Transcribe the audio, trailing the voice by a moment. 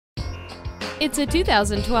It's a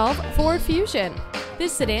 2012 Ford Fusion.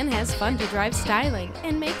 This sedan has fun-to-drive styling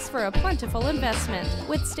and makes for a plentiful investment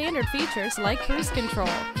with standard features like cruise control,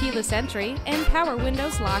 keyless entry, and power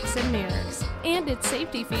windows, locks, and mirrors. And its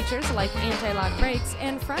safety features like anti-lock brakes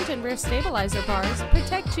and front and rear stabilizer bars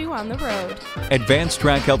protect you on the road. Advanced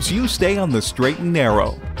Track helps you stay on the straight and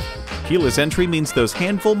narrow. Keyless entry means those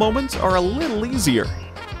handful moments are a little easier.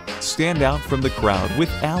 Stand out from the crowd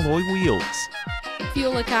with alloy wheels.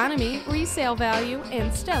 Fuel economy, resale value,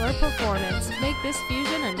 and stellar performance make this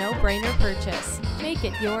Fusion a no-brainer purchase. Make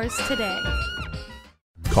it yours today.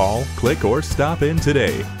 Call, click, or stop in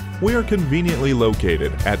today. We are conveniently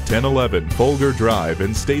located at 1011 Folger Drive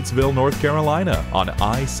in Statesville, North Carolina on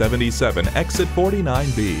I-77 exit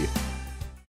 49B.